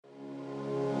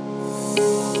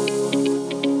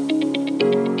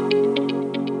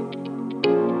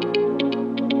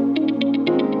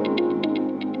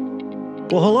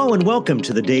Well, hello and welcome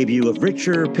to the debut of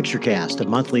RicherPictureCast, a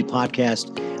monthly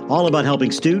podcast all about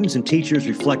helping students and teachers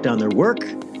reflect on their work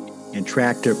and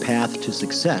track their path to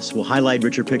success. We'll highlight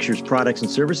Richer Pictures products and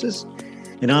services,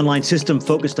 an online system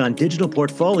focused on digital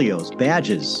portfolios,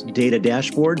 badges, data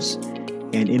dashboards,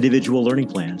 and individual learning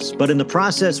plans. But in the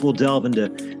process, we'll delve into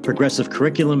progressive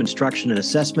curriculum, instruction, and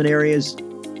assessment areas,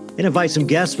 and invite some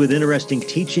guests with interesting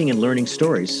teaching and learning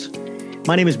stories.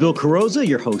 My name is Bill Carozza,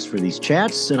 your host for these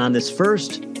chats, and on this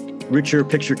first Richer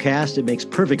Picture Cast, it makes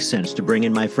perfect sense to bring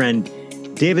in my friend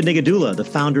David Niguidula, the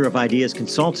founder of Ideas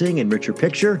Consulting and Richer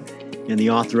Picture, and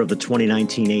the author of the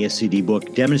 2019 ASCD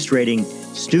book demonstrating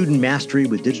student mastery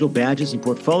with digital badges and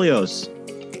portfolios.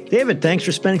 David, thanks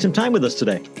for spending some time with us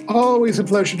today. Always a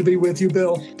pleasure to be with you,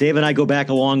 Bill. Dave and I go back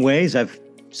a long ways. I've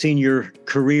seen your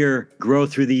career grow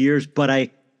through the years, but I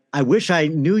wish I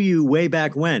knew you way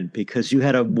back when, because you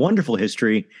had a wonderful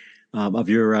history of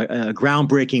your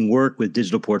groundbreaking work with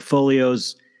digital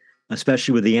portfolios,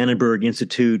 especially with the Annenberg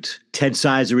Institute, Ted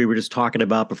Sizer we were just talking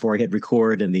about before I hit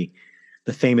record, and the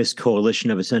famous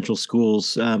Coalition of Essential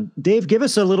Schools. Dave, give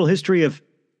us a little history of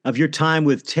your time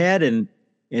with Ted and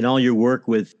all your work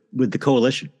with the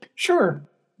Coalition. Sure.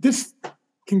 This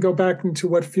can go back into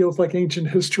what feels like ancient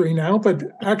history now, but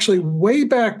actually way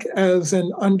back as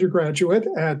an undergraduate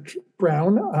at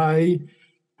Brown, I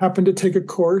happened to take a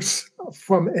course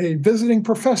from a visiting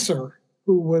professor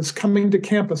who was coming to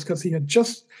campus because he had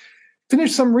just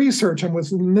finished some research and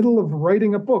was in the middle of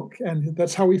writing a book. And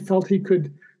that's how he felt he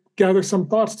could gather some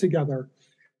thoughts together.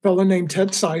 A fellow named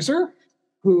Ted Sizer,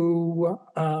 who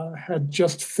had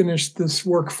just finished this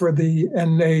work for the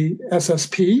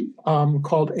NASSP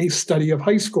called A Study of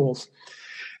High Schools.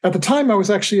 At the time, I was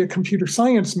actually a computer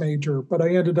science major, but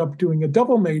I ended up doing a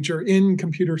double major in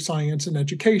computer science and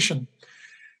education.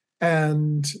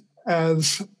 And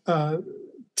as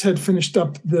Ted finished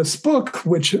up this book,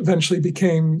 which eventually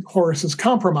became Horace's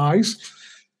Compromise,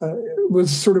 it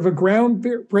was sort of a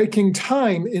groundbreaking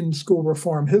time in school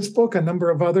reform. His book, a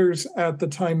number of others at the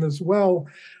time as well,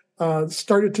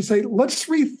 started to say, let's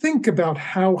rethink about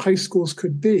how high schools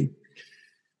could be.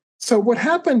 So what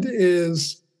happened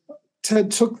is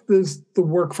Ted took the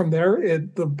work from there.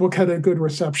 The book had a good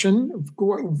reception,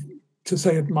 to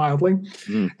say it mildly,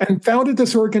 and founded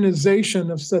this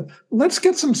organization of said, let's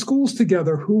get some schools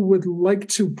together who would like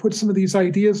to put some of these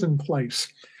ideas in place,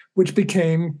 which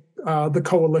became the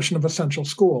Coalition of Essential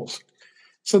Schools.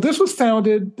 So this was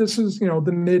founded, this is,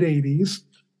 the mid-'80s.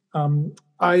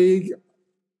 I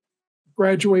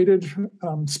graduated,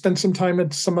 spent some time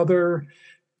at some other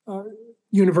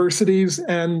universities,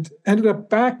 and ended up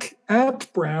back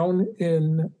at Brown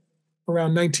in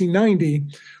around 1990,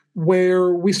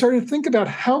 where we started to think about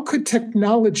how could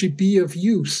technology be of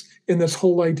use in this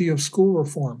whole idea of school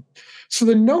reform. So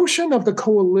the notion of the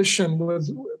coalition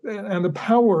was, and the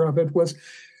power of it was,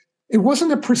 it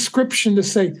wasn't a prescription to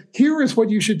say, here is what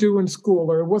you should do in school,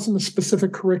 or it wasn't a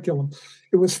specific curriculum.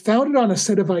 It was founded on a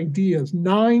set of ideas,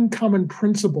 9 common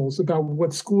principles about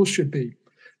what schools should be.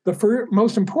 The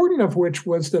most important of which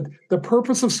was that the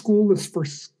purpose of school is for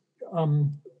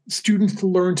students to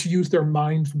learn to use their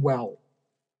minds well.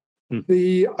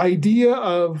 The idea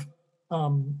of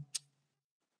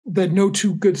that no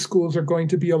two good schools are going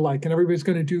to be alike, and everybody's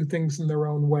going to do things in their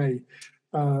own way.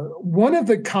 One of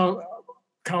the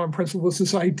common principles was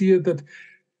this idea that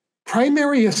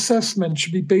primary assessment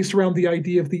should be based around the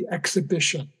idea of the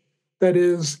exhibition. That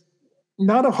is,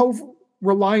 not a whole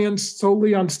reliance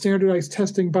solely on standardized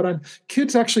testing, but on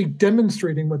kids actually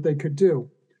demonstrating what they could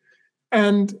do.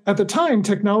 And at the time,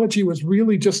 technology was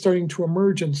really just starting to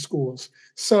emerge in schools.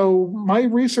 So my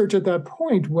research at that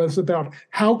point was about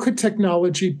how could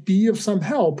technology be of some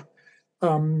help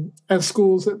as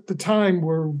schools at the time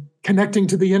were connecting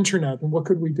to the internet, and what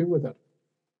could we do with it?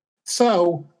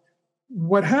 So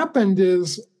what happened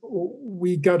is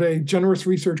we got a generous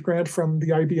research grant from the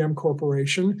IBM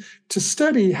Corporation to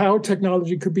study how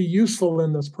technology could be useful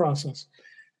in this process.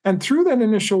 And through that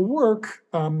initial work,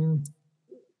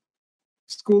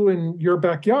 school in your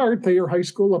backyard, Thayer High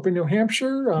School up in New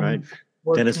Hampshire. Right.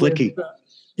 Dennis Lickey.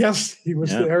 Yes, he was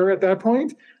there at that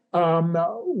point.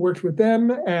 Worked with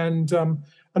them and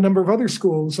a number of other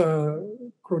schools,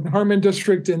 Croton-Harmon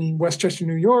District in Westchester,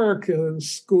 New York, a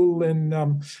school in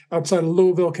outside of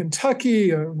Louisville,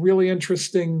 Kentucky, a really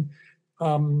interesting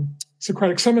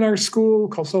Socratic Seminar School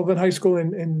called Sullivan High School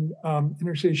in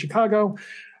inner city Chicago.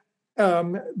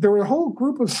 There were a whole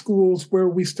group of schools where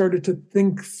we started to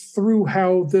think through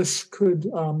how this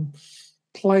could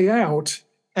play out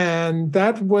And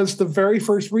that was the very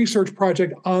first research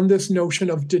project on this notion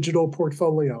of digital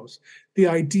portfolios, the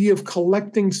idea of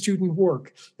collecting student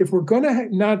work. If we're going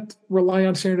to not rely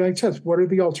on standardized tests, what are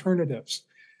the alternatives?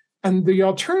 And the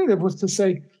alternative was to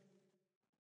say,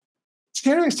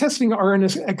 standardized testing are an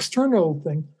external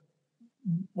thing.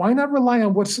 Why not rely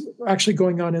on what's actually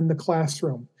going on in the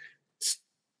classroom?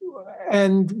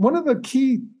 And one of the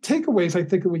key takeaways, I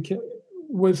think,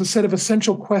 was a set of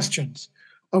essential questions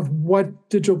of what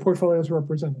digital portfolios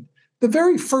represented. The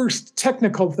very first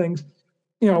technical things,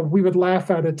 we would laugh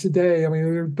at it today. I mean,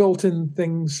 there were built-in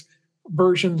things,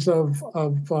 versions of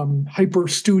Hyper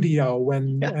Studio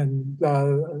and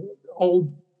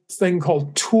old thing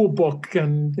called Toolbook,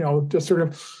 and just sort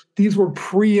of these were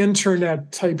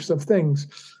pre-internet types of things.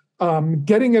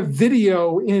 Getting a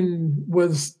video in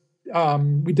was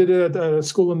we did it at a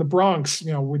school in the Bronx.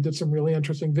 We did some really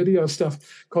interesting video stuff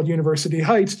called University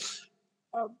Heights.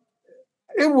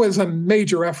 It was a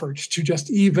major effort to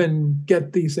just even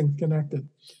get these things connected.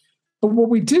 But what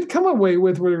we did come away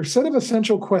with were a set of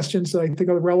essential questions that I think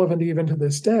are relevant even to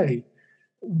this day.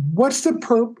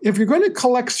 If you're going to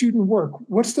collect student work,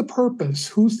 what's the purpose?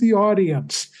 Who's the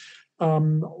audience? How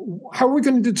are we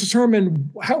going to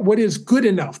determine what is good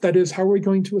enough? That is, how are we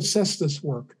going to assess this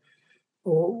work?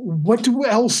 What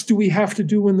else do we have to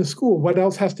do in the school? What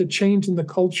else has to change in the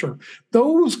culture?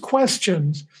 Those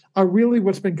questions are really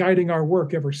what's been guiding our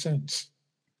work ever since.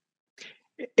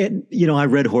 And, I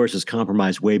read Horace's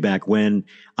Compromise way back when.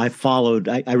 I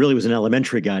really was an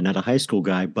elementary guy, not a high school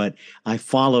guy, but I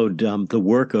followed the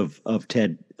work of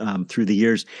Ted through the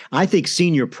years. I think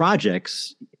senior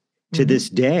projects to this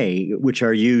day, which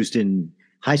are used in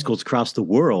high schools across the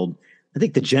world, I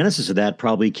think the genesis of that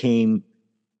probably came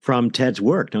from Ted's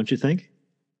work, don't you think?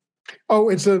 Oh,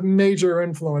 it's a major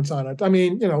influence on it. I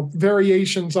mean,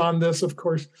 variations on this, of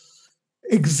course,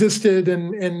 existed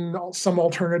in some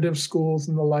alternative schools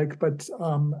and the like, but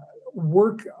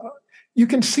you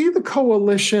can see the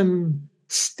coalition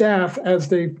staff as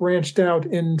they've branched out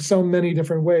in so many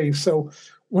different ways. So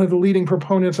one of the leading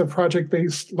proponents of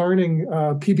project-based learning,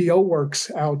 PBO Works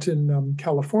out in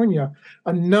California,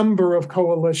 a number of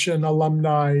coalition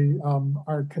alumni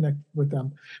are connected with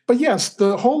them. But yes,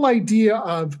 the whole idea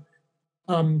of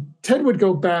Ted would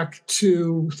go back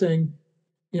to saying,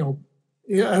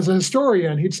 as a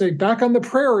historian, he'd say back on the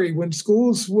prairie when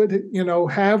schools would,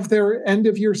 have their end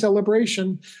of year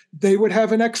celebration, they would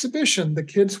have an exhibition. The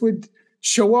kids would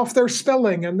show off their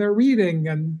spelling and their reading,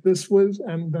 and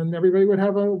then everybody would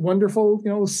have a wonderful,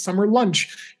 summer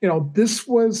lunch. This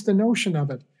was the notion of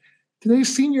it.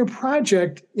 Today's senior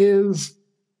project is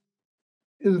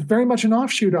very much an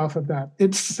offshoot off of that.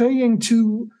 It's saying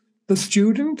to the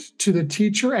student, to the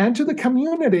teacher, and to the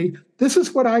community, this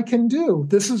is what I can do.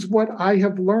 This is what I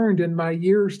have learned in my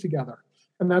years together.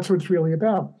 And that's what it's really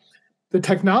about. The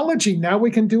technology, now we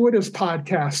can do it as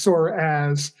podcasts or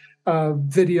as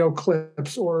video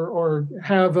clips or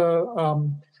have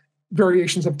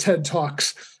variations of TED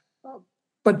Talks.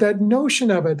 But that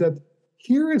notion of it, that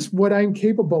here is what I'm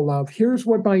capable of, here's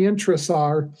what my interests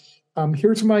are,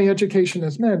 here's what my education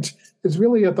has meant, is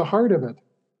really at the heart of it.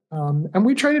 And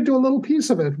we try to do a little piece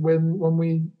of it when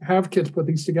we have kids put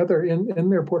these together in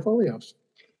their portfolios.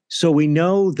 So we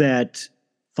know that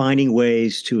finding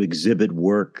ways to exhibit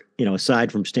work,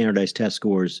 aside from standardized test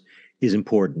scores, is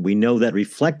important. We know that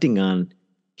reflecting on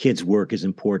kids' work is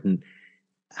important.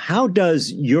 How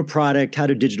does your product, how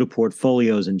do digital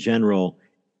portfolios in general,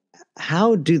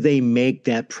 how do they make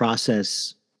that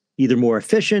process either more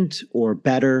efficient or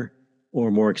better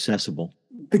or more accessible?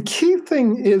 The key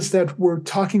thing is that we're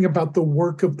talking about the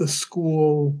work of the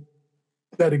school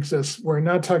that exists. We're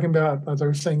not talking about, as I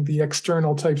was saying, the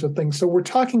external types of things. So we're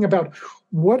talking about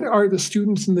what are the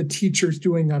students and the teachers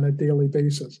doing on a daily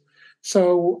basis.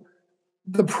 So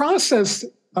the process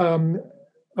of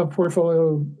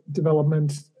portfolio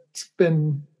development has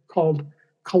been called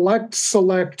collect,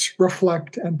 select,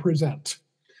 reflect, and present.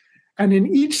 And in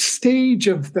each stage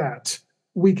of that,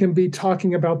 we can be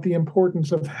talking about the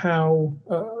importance of how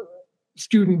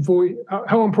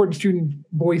important student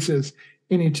voice is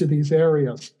in each of these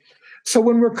areas. So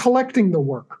when we're collecting the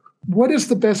work, what is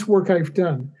the best work I've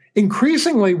done?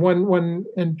 Increasingly, one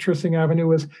interesting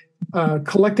avenue is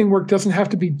collecting work doesn't have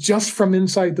to be just from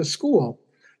inside the school.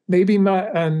 Maybe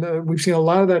we've seen a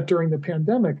lot of that during the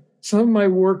pandemic. Some of my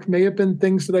work may have been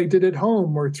things that I did at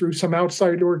home or through some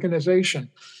outside organization.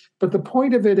 But the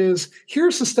point of it is,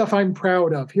 here's the stuff I'm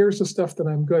proud of. Here's the stuff that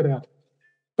I'm good at.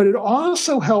 But it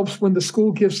also helps when the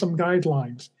school gives some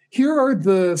guidelines. Here are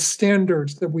the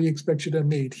standards that we expect you to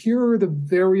meet. Here are the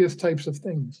various types of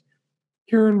things.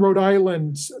 Here in Rhode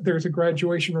Island, there's a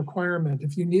graduation requirement.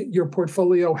 If you need, your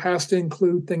portfolio has to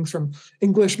include things from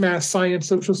English, math, science,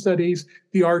 social studies,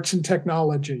 the arts, and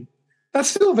technology. That's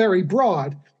still very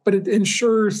broad, but it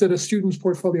ensures that a student's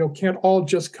portfolio can't all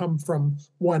just come from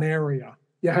one area.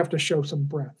 You have to show some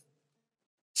breadth.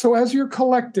 So as you're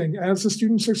collecting, as the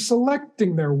students are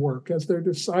selecting their work, as they're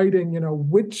deciding,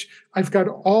 which, I've got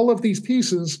all of these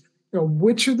pieces,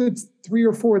 which are the 3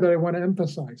 or 4 that I want to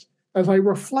emphasize? As I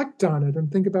reflect on it and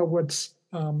think about what's,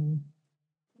 I'm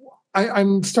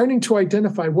starting to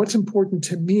identify what's important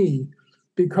to me,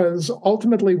 because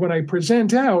ultimately when I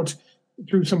present out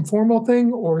through some formal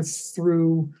thing or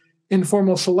through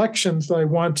informal selections that I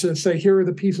want to say, here are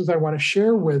the pieces I want to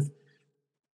share with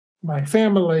my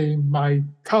family, my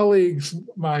colleagues,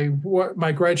 my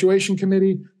graduation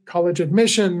committee, college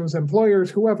admissions,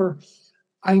 employers, whoever,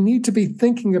 I need to be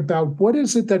thinking about what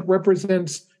is it that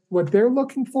represents what they're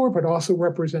looking for, but also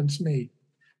represents me.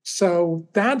 So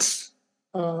that's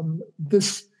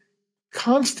this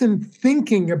constant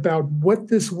thinking about what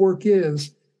this work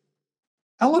is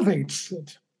elevates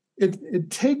it. It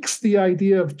takes the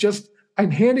idea of just,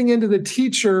 I'm handing into the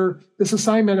teacher this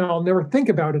assignment and I'll never think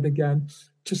about it again,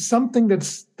 to something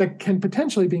that can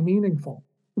potentially be meaningful.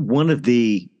 One of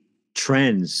the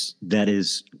trends that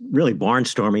is really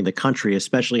barnstorming the country,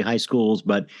 especially high schools,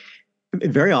 but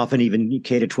very often even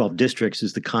K-12 districts,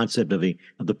 is the concept of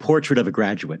the portrait of a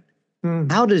graduate.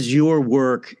 How does your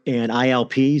work and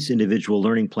ILPs, individual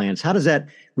learning plans, how does that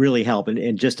really help?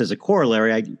 And just as a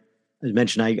corollary, as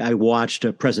mentioned, I watched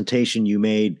a presentation you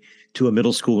made to a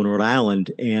middle school in Rhode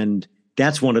Island, and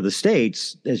that's one of the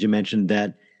states, as you mentioned,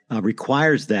 that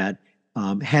requires that.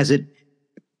 Has it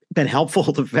been helpful,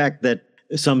 the fact that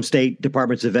some state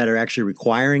departments of ed are actually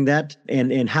requiring that?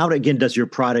 And how, again, does your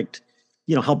product,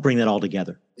 help bring that all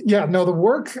together? Yeah, no, the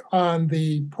work on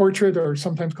the portrait, or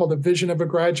sometimes called a vision of a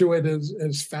graduate,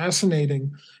 is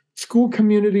fascinating. School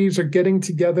communities are getting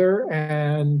together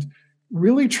and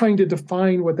really trying to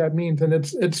define what that means. And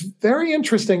it's very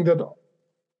interesting that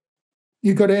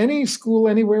you go to any school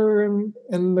anywhere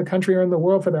in the country or in the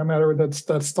world, for that matter,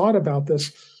 that's thought about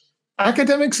this.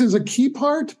 Academics is a key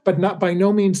part, but not by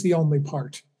no means the only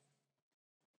part.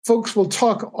 Folks will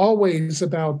talk always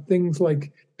about things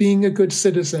like being a good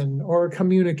citizen or a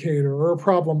communicator or a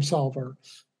problem solver.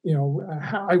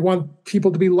 I want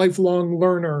people to be lifelong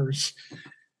learners.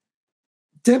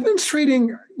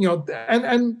 Demonstrating,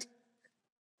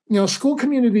 school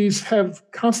communities have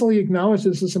constantly acknowledged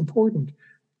this is important,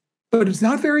 but it's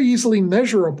not very easily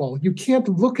measurable. You can't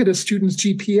look at a student's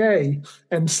GPA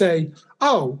and say,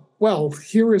 oh, well,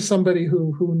 here is somebody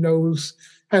who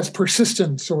has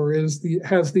persistence, or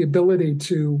has the ability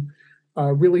to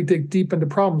really dig deep into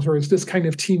problems, or is this kind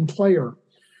of team player.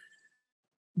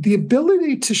 The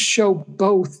ability to show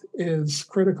both is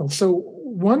critical. So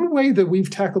one way that we've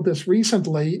tackled this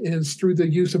recently is through the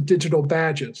use of digital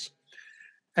badges.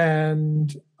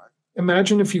 And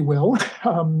imagine, if you will,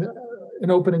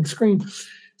 an opening screen.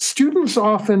 Students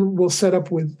often will set up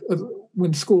with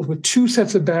schools with 2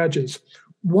 sets of badges.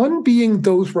 One being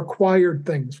those required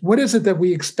things. What is it that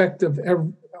we expect of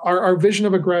our vision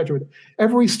of a graduate?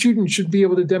 Every student should be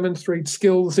able to demonstrate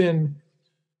skills in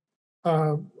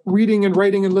reading and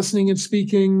writing and listening and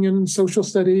speaking and social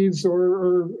studies,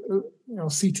 or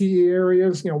CTE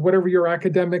areas, whatever your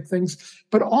academic things,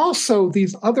 but also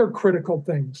these other critical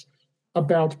things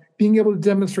about being able to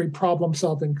demonstrate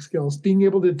problem-solving skills, being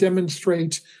able to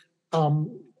demonstrate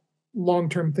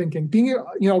long-term thinking, being,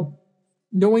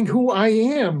 knowing who I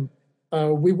am.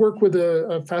 We work with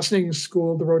a fascinating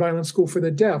school, the Rhode Island School for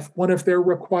the Deaf. One of their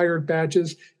required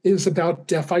badges is about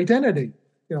deaf identity.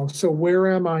 So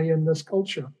where am I in this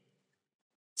culture?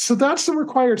 So that's the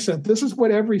required set. This is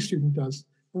what every student does.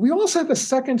 We also have a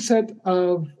second set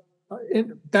of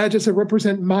badges that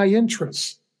represent my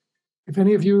interests. If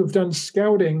any of you have done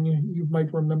scouting, you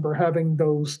might remember having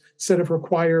those set of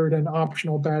required and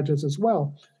optional badges as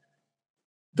well.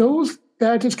 Those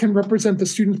badges can represent the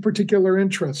student's particular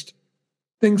interest.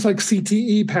 Things like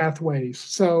CTE pathways.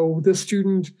 So this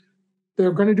student,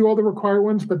 they're going to do all the required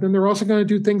ones, but then they're also going to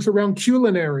do things around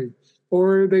culinary,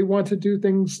 or they want to do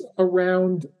things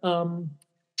around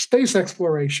space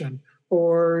exploration,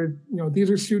 or these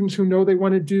are students who know they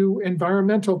want to do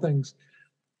environmental things.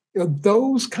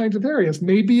 Those kinds of areas.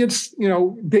 Maybe it's,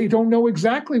 they don't know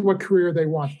exactly what career they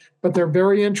want, but they're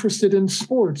very interested in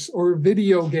sports or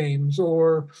video games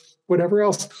or whatever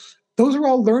else. Those are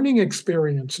all learning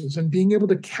experiences, and being able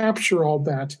to capture all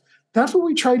that. That's what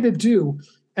we try to do.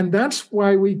 And that's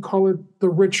why we call it the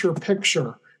richer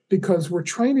picture, because we're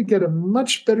trying to get a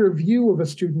much better view of a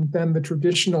student than the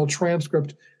traditional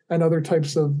transcript and other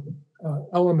types of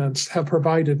elements have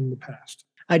provided in the past.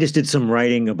 I just did some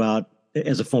writing about,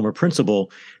 as a former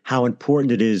principal, how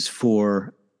important it is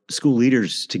for school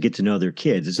leaders to get to know their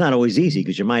kids. It's not always easy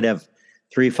because you might have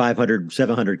 300, 500,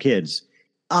 700 kids.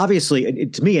 Obviously,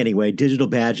 to me anyway, digital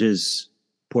badges,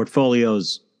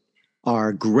 portfolios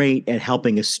are great at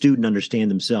helping a student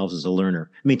understand themselves as a learner.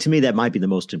 I mean, to me, that might be the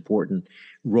most important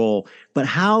role. But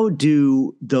how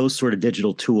do those sort of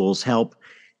digital tools help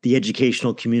the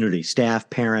educational community, staff,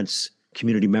 parents,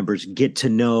 community members get to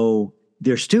know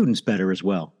their students better as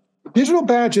well? Digital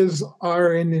badges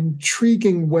are an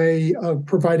intriguing way of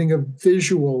providing a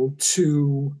visual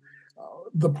to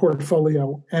the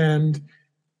portfolio. And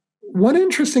one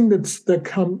interesting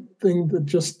thing that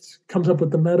just comes up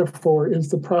with the metaphor is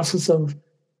the process of,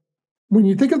 when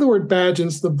you think of the word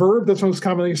badges, the verb that's most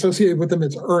commonly associated with them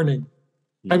is earning.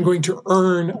 Mm-hmm. I'm going to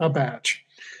earn a badge.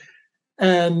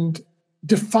 And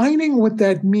defining what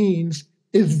that means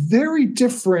is very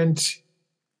different.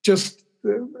 Just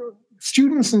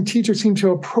students and teachers seem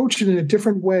to approach it in a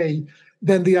different way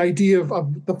than the idea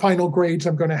of the final grades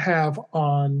I'm going to have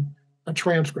on a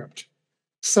transcript.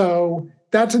 So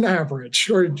that's an average,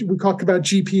 or we talk about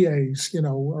GPAs,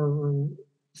 or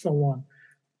so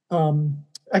on,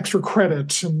 extra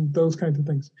credits and those kinds of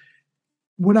things.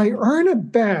 When I earn a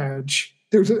badge,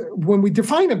 when we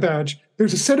define a badge,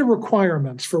 there's a set of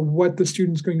requirements for what the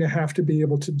student's going to have to be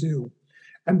able to do.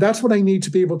 And that's what I need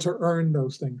to be able to earn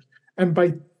those things. And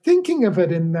by thinking of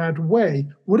it in that way,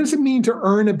 what does it mean to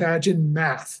earn a badge in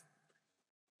math?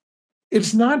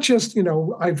 It's not just,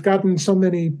 I've gotten so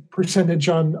many percentage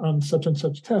on such and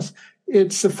such tests.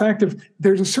 It's the fact of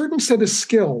there's a certain set of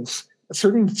skills, a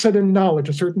certain set of knowledge,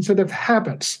 a certain set of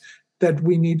habits that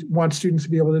we want students to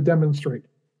be able to demonstrate.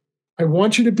 I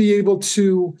want you to be able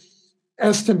to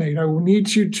estimate. I will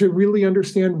need you to really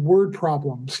understand word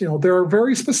problems. There are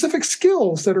very specific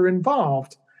skills that are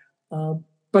involved,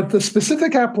 but the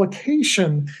specific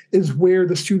application is where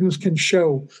the students can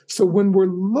show. So when we're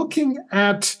looking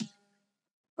at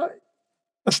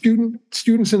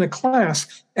students in a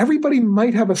class, everybody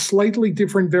might have a slightly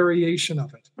different variation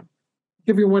of it. I'll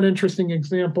give you one interesting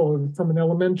example from an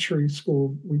elementary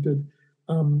school we did.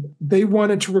 They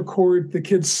wanted to record the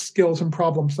kids' skills in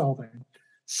problem solving.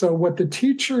 So what the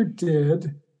teacher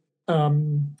did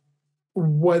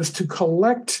was to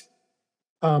collect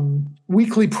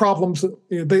weekly problems.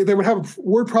 They would have a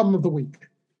word problem of the week.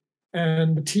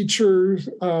 And the teachers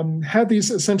had these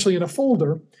essentially in a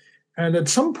folder. And at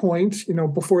some point,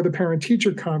 before the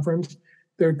parent-teacher conference,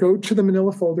 they'd go to the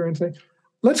manila folder and say,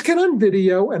 let's get on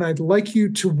video, and I'd like you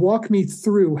to walk me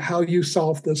through how you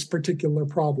solved this particular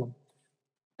problem.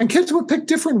 And kids would pick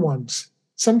different ones.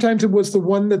 Sometimes it was the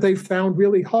one that they found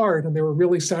really hard, and they were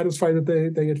really satisfied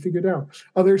that they had figured out.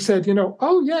 Others said,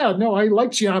 oh, yeah, no, I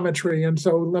like geometry, and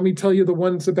so let me tell you the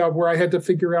ones about where I had to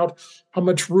figure out how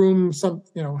much room,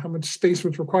 how much space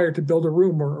was required to build a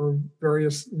room, or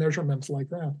various measurements like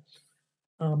that.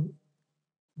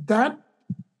 That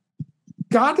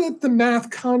got at the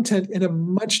math content in a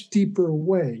much deeper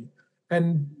way.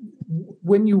 And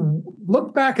when you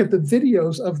look back at the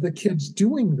videos of the kids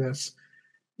doing this,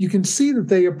 you can see that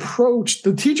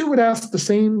the teacher would ask the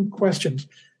same questions.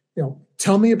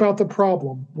 Tell me about the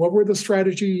problem. What were the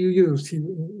strategy you used?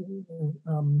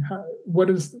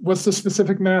 What's the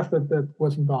specific math that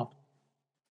was involved?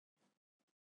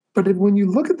 But when you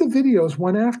look at the videos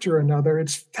one after another,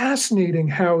 it's fascinating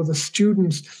how the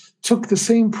students took the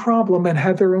same problem and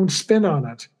had their own spin on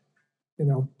it.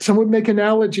 Some would make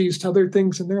analogies to other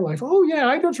things in their life. Oh, yeah,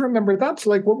 I just remember that's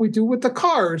like what we do with the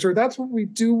cars, or that's what we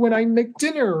do when I make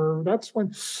dinner, or that's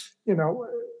when,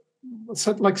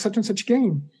 like such and such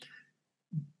game.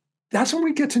 That's when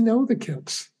we get to know the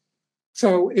kids.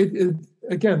 So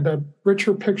again, the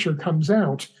richer picture comes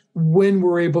out when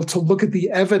we're able to look at the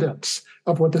evidence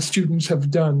of what the students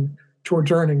have done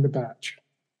towards earning the badge.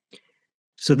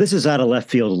 So this is out of left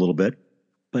field a little bit,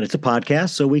 but it's a podcast,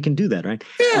 so we can do that, right?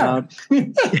 Yeah.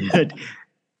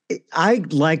 I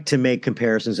like to make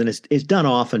comparisons, and it's done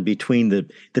often between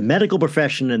the medical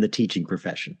profession and the teaching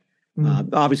profession.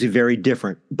 Obviously very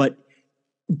different, but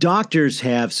doctors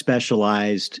have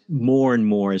specialized more and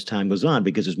more as time goes on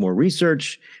because there's more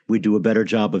research. We do a better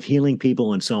job of healing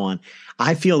people and so on.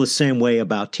 I feel the same way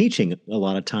about teaching a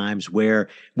lot of times, where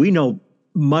we know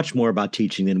much more about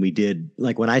teaching than we did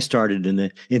like when I started in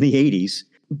the 80s.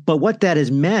 But what that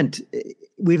has meant,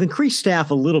 we've increased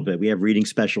staff a little bit. We have reading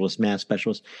specialists, math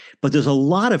specialists, but there's a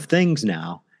lot of things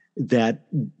now that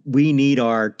we need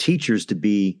our teachers to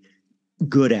be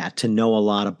good at, to know a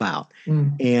lot about.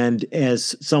 And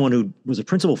as someone who was a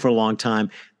principal for a long time,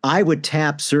 I would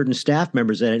tap certain staff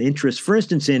members that had interest, for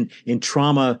instance, in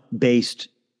trauma-based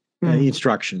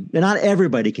instruction. And not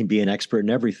everybody can be an expert in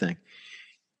everything.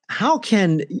 How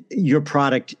can your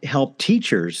product help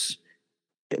teachers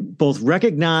both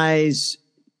recognize,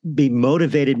 be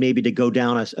motivated maybe to go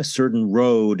down a certain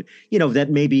road, that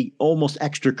may be almost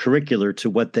extracurricular to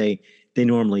what they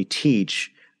normally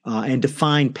teach, and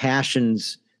define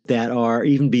passions that are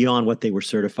even beyond what they were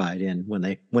certified in when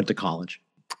they went to college?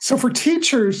 So for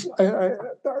teachers,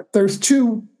 there's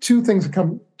two things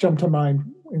that jump to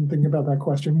mind in thinking about that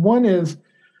question. One is,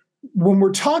 when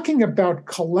we're talking about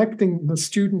collecting the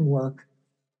student work,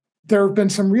 there have been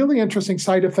some really interesting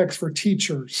side effects for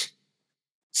teachers.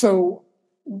 So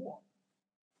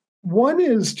one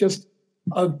is just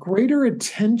a greater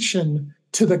attention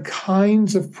to the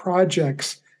kinds of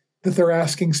projects that they're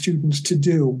asking students to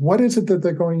do. What is it that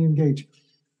they're going to engage?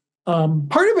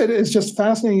 Part of it is just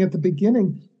fascinating at the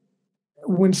beginning.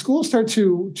 When schools start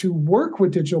to work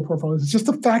with digital portfolios, it's just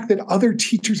the fact that other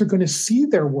teachers are going to see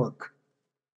their work.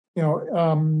 If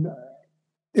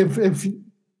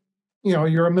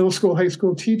you're a middle school, high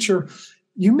school teacher,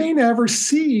 you may never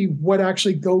see what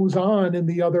actually goes on in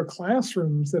the other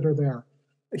classrooms that are there.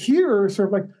 Here, sort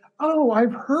of like, oh,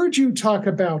 I've heard you talk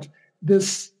about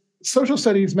this social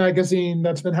studies magazine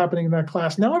that's been happening in that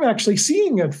class. Now I'm actually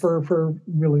seeing it for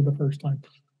really the first time.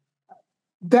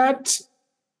 That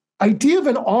idea of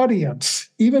an audience,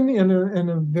 even in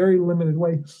a very limited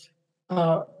way,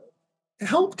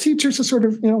 help teachers to sort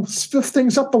of spiff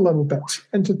things up a little bit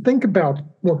and to think about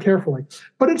more carefully.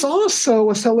 But it's also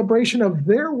a celebration of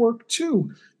their work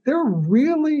too.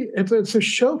 It's a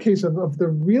showcase of the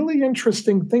really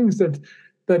interesting things that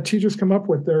teachers come up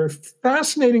with. There are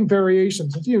fascinating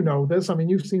variations. You know this. I mean,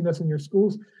 you've seen this in your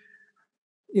schools.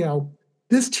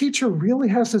 This teacher really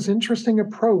has this interesting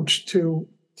approach to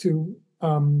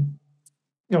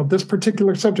this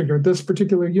particular subject or this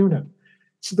particular unit.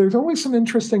 So there's always some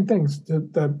interesting things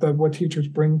that what teachers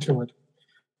bring to it.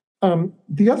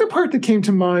 The other part that came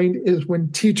to mind is when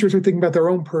teachers are thinking about their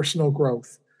own personal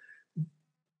growth.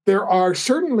 There are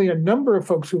certainly a number of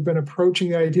folks who have been approaching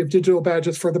the idea of digital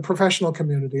badges for the professional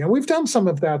community, and we've done some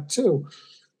of that too.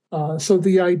 So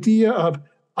the idea of,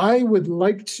 I would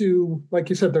like to, like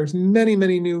you said, there's many,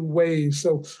 many new ways.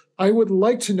 So I would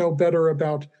like to know better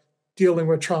about dealing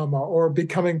with trauma, or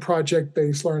becoming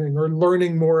project-based learning, or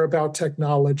learning more about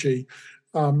technology.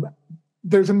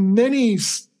 There's many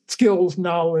skills,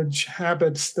 knowledge,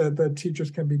 habits that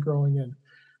teachers can be growing in.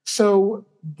 So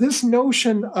this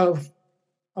notion of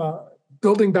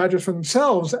building badges for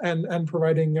themselves and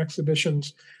providing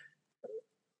exhibitions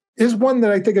is one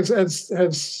that I think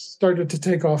has started to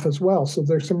take off as well. So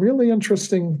there's some really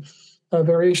interesting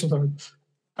variations of it.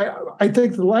 I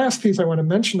think the last piece I want to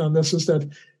mention on this is that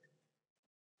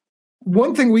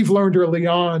one thing we've learned early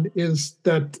on is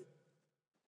that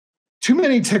too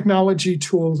many technology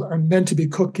tools are meant to be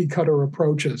cookie cutter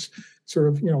approaches. Sort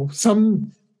of,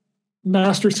 some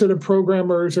master set of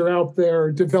programmers are out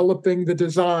there developing the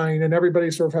design and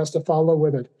everybody sort of has to follow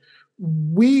with it.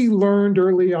 We learned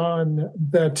early on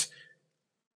that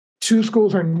two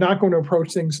schools are not going to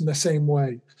approach things in the same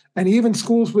way. And even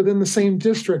schools within the same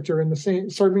district or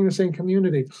serving the same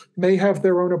community may have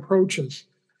their own approaches.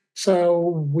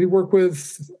 So we work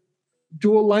with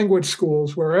dual language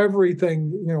schools where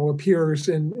everything, appears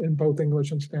in both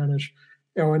English and Spanish,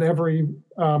 and every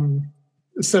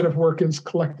set of work is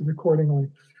collected accordingly.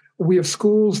 We have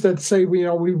schools that say, we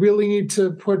really need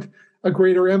to put a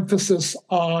greater emphasis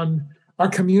on our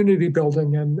community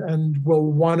building, and we'll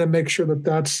want to make sure that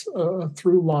that's a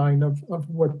through line of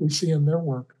what we see in their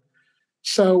work.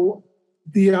 So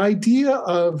the idea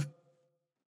of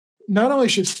not only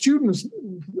should students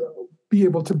be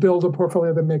able to build a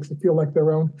portfolio that makes it feel like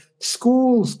their own,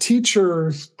 schools,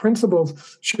 teachers,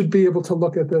 principals should be able to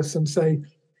look at this and say,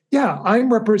 yeah,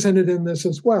 I'm represented in this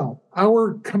as well.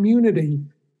 Our community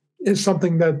is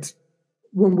something that,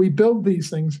 when we build these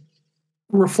things,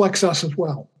 reflects us as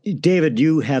well. David,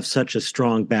 you have such a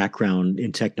strong background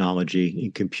in technology,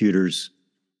 in computers.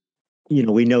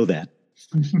 We know that.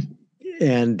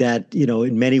 And that,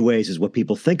 in many ways is what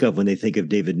people think of when they think of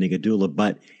David Niguidula.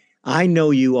 But I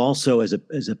know you also as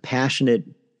a passionate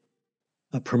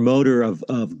promoter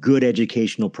of good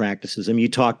educational practices. I mean, you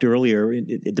talked earlier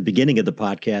at the beginning of the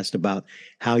podcast about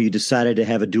how you decided to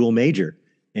have a dual major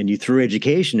and you threw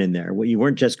education in there. Well, you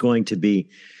weren't just going to be,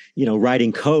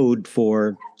 writing code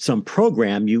for some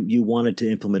program. You wanted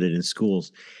to implement it in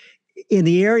schools. In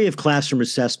the area of classroom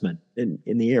assessment, in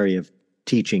the area of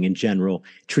teaching in general,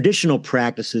 traditional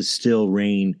practices still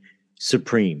reign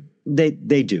supreme. They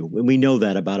do. And we know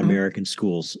that about Mhm. American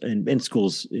schools and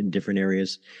schools in different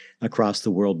areas across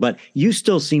the world. But you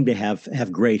still seem to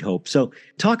have great hope. So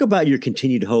talk about your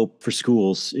continued hope for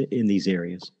schools in these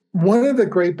areas. One of the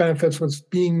great benefits was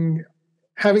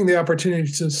having the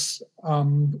opportunity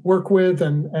to work with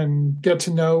and get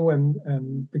to know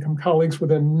and become colleagues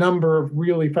with a number of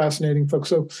really fascinating folks.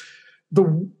 So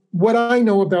what I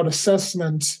know about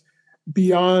assessment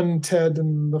beyond TED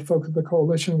and the folks at the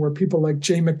coalition were people like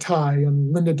Jay McTighe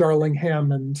and Linda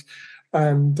Darling-Ham and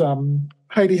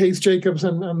Heidi Hayes Jacobs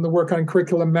and the work on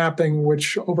curriculum mapping,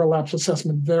 which overlaps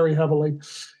assessment very heavily.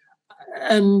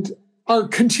 And our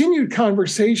continued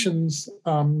conversations,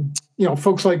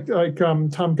 folks like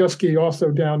Tom Guskey also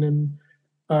down in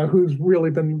who's really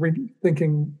been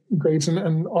rethinking grades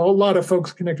and a lot of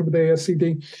folks connected with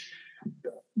ASCD.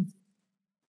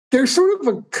 There's sort of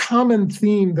a common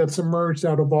theme that's emerged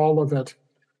out of all of it,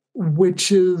 which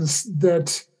is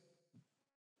that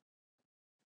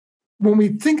when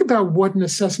we think about what an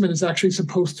assessment is actually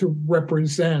supposed to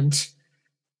represent,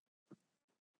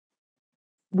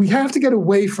 we have to get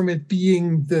away from it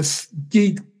being this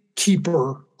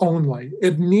gatekeeper only.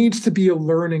 It needs to be a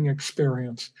learning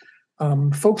experience.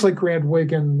 Folks like Grant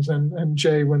Wiggins and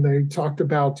Jay, when they talked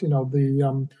about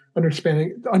the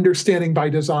understanding by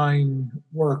design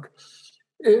work,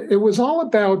 it was all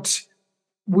about,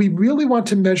 we really want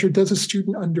to measure, does a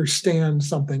student understand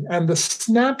something? And the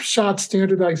snapshot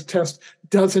standardized test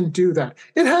doesn't do that.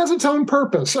 It has its own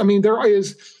purpose. I mean, there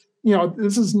is,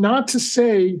 this is not to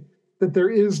say that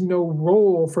there is no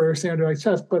role for a standardized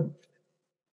test, but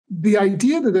the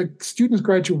idea that a student's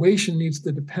graduation needs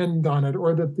to depend on it,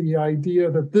 or that the idea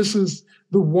that this is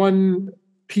the one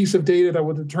piece of data that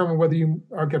will determine whether you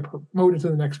get promoted to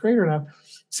the next grade or not,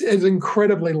 is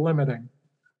incredibly limiting.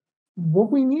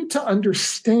 What we need to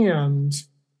understand,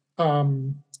 my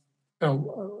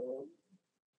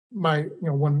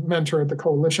one mentor at the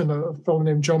coalition, a fellow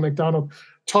named Joe McDonald,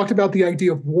 talked about the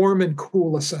idea of warm and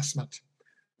cool assessment.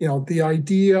 The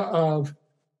idea of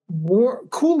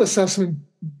cool assessment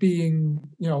being,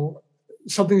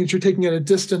 something that you're taking at a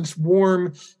distance,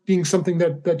 warm being something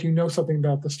that you know something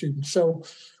about the student. So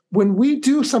when we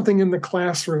do something in the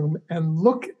classroom and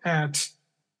look at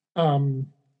a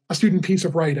student piece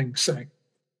of writing, say,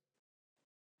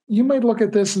 you might look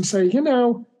at this and say,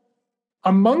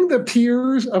 among the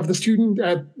peers of the student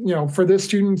for this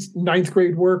student's ninth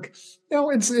grade work,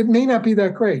 it may not be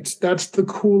that great. That's the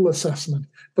cool assessment.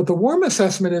 But the warm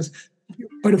assessment is,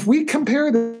 but if we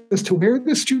compare this to where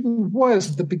the student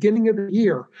was at the beginning of the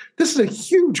year, this is a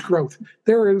huge growth.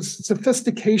 There is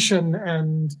sophistication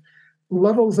and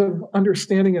levels of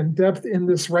understanding and depth in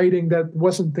this writing that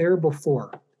wasn't there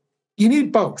before. You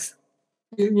need both.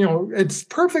 It's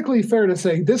perfectly fair to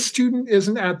say this student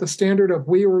isn't at the standard of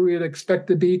where we would expect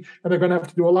to be, and they're going to have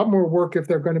to do a lot more work if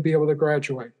they're going to be able to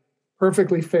graduate.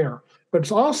 Perfectly fair. But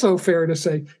it's also fair to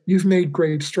say you've made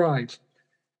great strides.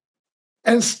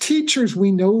 As teachers,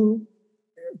 we know,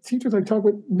 teachers I talk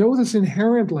with know this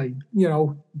inherently.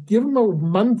 Give them a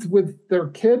month with their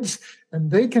kids and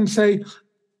they can say,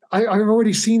 I've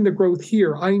already seen the growth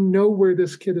here. I know where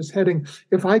this kid is heading.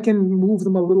 If I can move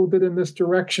them a little bit in this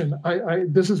direction,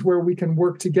 this is where we can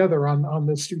work together on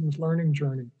this student's learning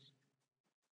journey.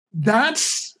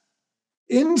 That's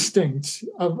instinct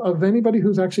of anybody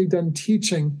who's actually done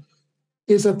teaching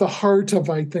is at the heart of,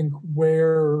 I think,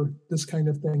 where this kind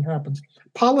of thing happens.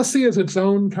 Policy is its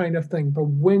own kind of thing, but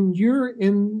when you're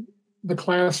in the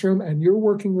classroom and you're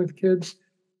working with kids,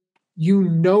 you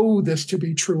know this to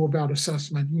be true about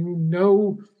assessment.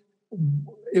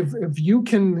 If you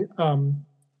can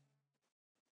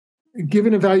give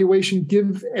an evaluation,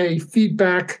 give a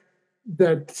feedback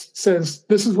that says,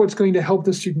 this is what's going to help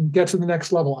the student get to the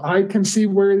next level. I can see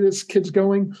where this kid's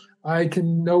going. I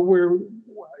can know where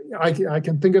I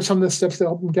can think of some of the steps that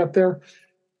help them get there.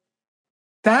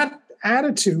 That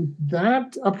attitude,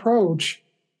 that approach,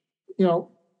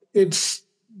 it's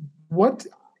what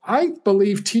I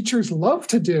believe teachers love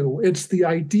to do. It's the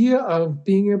idea of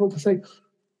being able to say,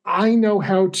 I know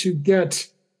how to get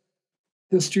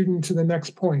the student to the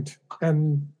next point.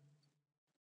 And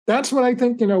that's what I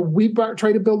think, we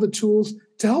try to build the tools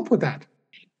to help with that.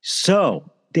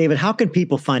 So, David, how can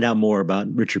people find out more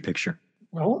about Richer Picture?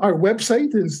 Well, our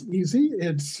website is easy.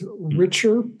 It's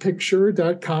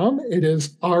RicherPicture.com. It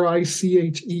is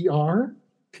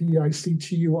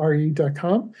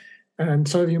RicherPicture.com. And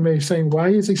some of you may be saying, why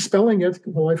is he spelling it?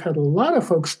 Well, I've had a lot of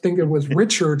folks think it was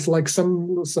Richard, like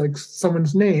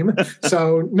someone's name.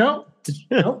 So no. That's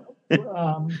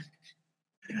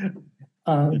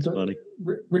funny.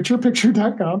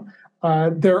 RicherPicture.com.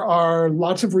 There are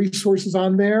lots of resources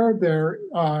on there.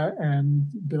 And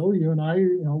Bill, you and I,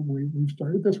 we've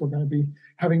started this. We're going to be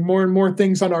having more and more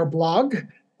things on our blog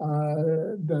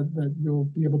that you'll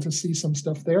be able to see some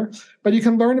stuff there. But you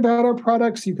can learn about our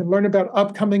products. You can learn about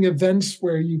upcoming events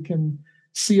where you can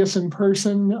see us in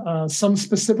person. Some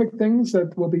specific things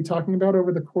that we'll be talking about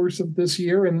over the course of this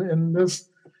year in this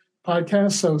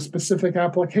podcast. So specific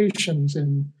applications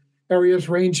in areas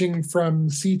ranging from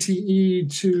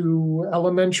CTE to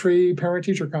elementary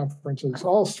parent-teacher conferences,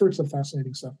 all sorts of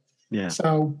fascinating stuff. Yeah.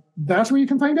 So that's where you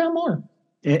can find out more.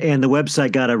 And the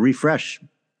website got a refresh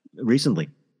recently.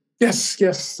 Yes.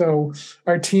 So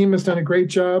our team has done a great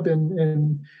job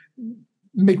in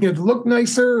making it look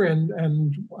nicer,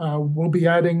 and we'll be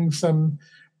adding some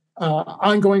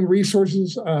ongoing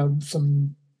resources,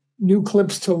 some new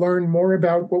clips to learn more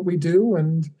about what we do,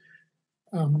 and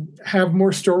have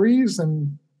more stories,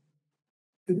 and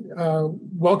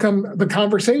welcome the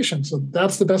conversation. So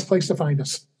that's the best place to find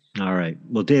us. All right.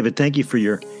 Well, David, thank you for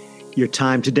your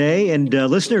time today. And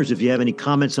listeners, if you have any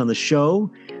comments on the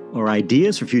show or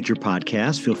ideas for future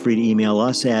podcasts, feel free to email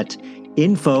us at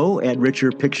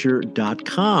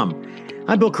info@RicherPicture.com.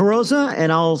 I'm Bill Carozza,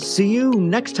 and I'll see you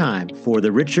next time for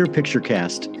the Richer Picture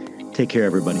Cast. Take care,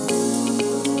 everybody.